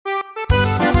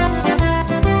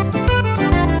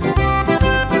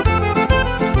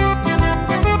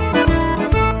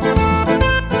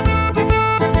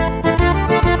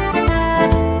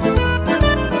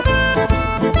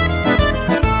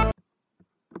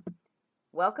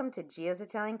Welcome to Gia's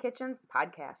Italian Kitchen's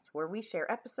podcast, where we share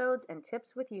episodes and tips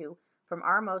with you from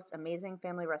our most amazing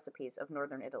family recipes of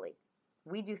Northern Italy.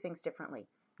 We do things differently.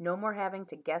 No more having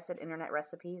to guess at internet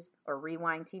recipes or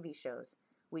rewind TV shows.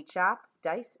 We chop,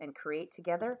 dice, and create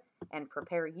together and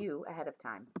prepare you ahead of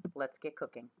time. Let's get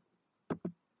cooking.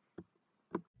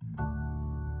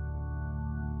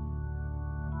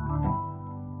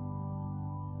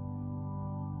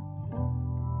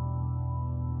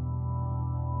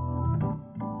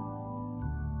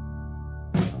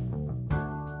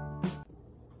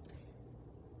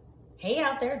 Hey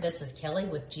out there, this is Kelly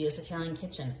with Gia's Italian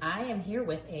Kitchen. I am here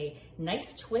with a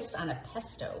nice twist on a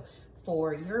pesto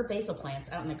for your basil plants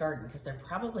out in the garden because they're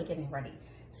probably getting ready.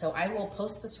 So I will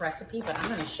post this recipe, but I'm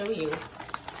going to show you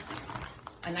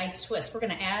a nice twist. We're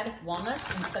going to add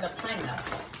walnuts instead of pine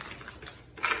nuts.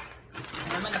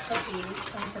 And I'm going to put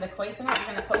these into the queso. I'm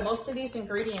going to put most of these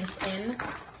ingredients in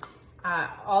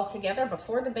all together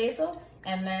before the basil,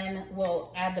 and then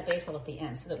we'll add the basil at the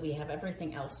end so that we have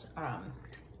everything else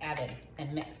added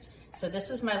and mixed. So this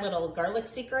is my little garlic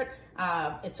secret.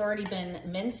 It's already been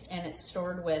minced and it's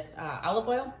stored with olive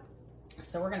oil.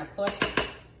 So we're gonna put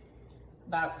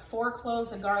about 4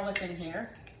 cloves of garlic in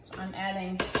here. So I'm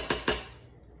adding a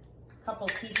couple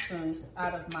teaspoons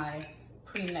out of my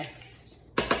pre-mixed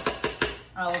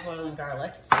olive oil and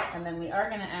garlic. And then we are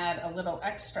gonna add a little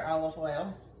extra olive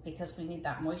oil because we need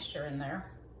that moisture in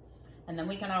there. And then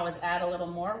we can always add a little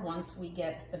more once we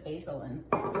get the basil in.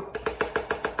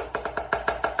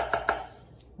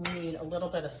 We need a little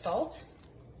bit of salt.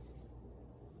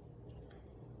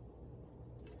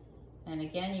 And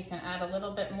again, you can add a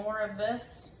little bit more of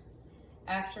this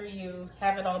after you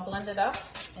have it all blended up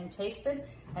and tasted.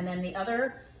 And then the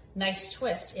other nice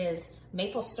twist is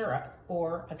maple syrup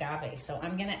or agave. So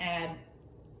I'm gonna add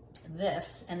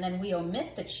this, and then we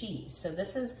omit the cheese. So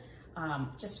this is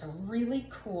just a really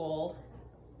cool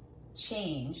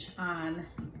change on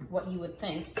what you would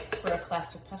think for a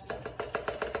classic pesto.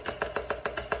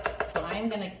 So I'm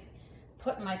going to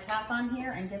put my top on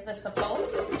here and give this a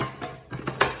pulse.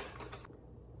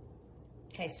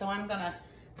 Okay, so I'm going to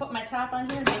put my top on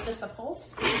here and give this a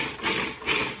pulse.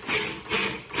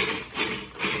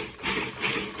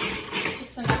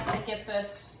 Just enough to get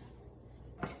this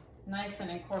nice and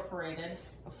incorporated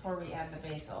before we add the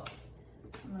basil.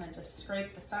 So I'm going to just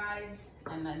scrape the sides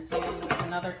and then do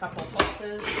another couple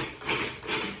pulses.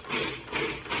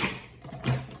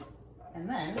 And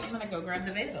then I'm going to go grab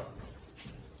the basil.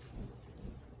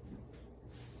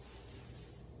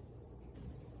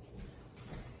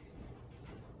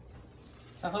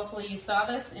 So hopefully you saw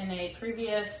this in a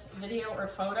previous video or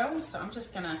photo. So I'm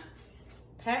just going to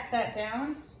pack that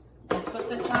down and put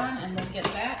this on, and we'll get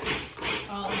that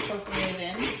all incorporated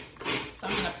in. So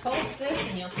I'm going to pulse this,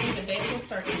 and you'll see the basil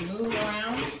start to move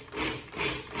around.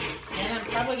 Then I'm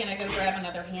probably going to go grab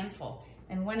another handful.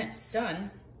 And when it's done,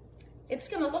 it's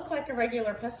going to look like a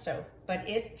regular pesto, but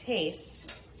it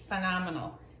tastes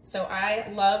phenomenal. So I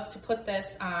love to put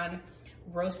this on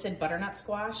roasted butternut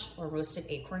squash or roasted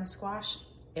acorn squash.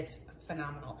 It's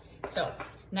phenomenal. So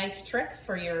nice trick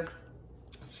for your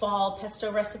fall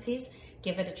pesto recipes.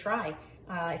 Give it a try.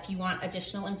 If you want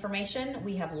additional information,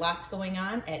 we have lots going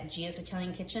on at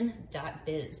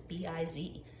giasitaliankitchen.biz,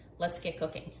 B-I-Z. Let's get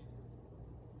cooking.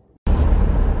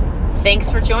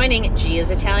 Thanks for joining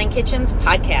Gia's Italian Kitchen's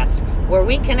podcast, where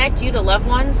we connect you to loved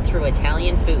ones through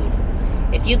Italian food.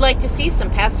 If you'd like to see some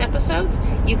past episodes,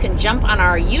 you can jump on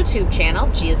our YouTube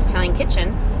channel, Gia's Italian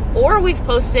Kitchen, or we've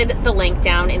posted the link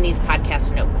down in these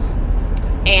podcast notes.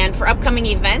 And for upcoming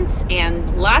events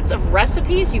and lots of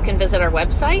recipes, you can visit our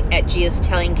website at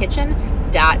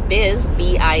giasitaliankitchen.biz,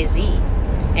 B-I-Z.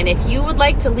 And if you would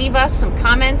like to leave us some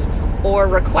comments or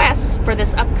requests for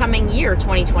this upcoming year,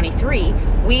 2023,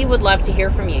 we would love to hear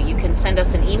from you. You can send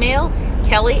us an email,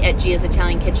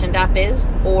 kelly@giasitaliankitchen.biz,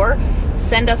 or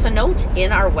send us a note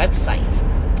in our website.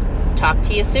 Talk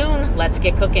to you soon. Let's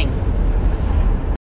get cooking.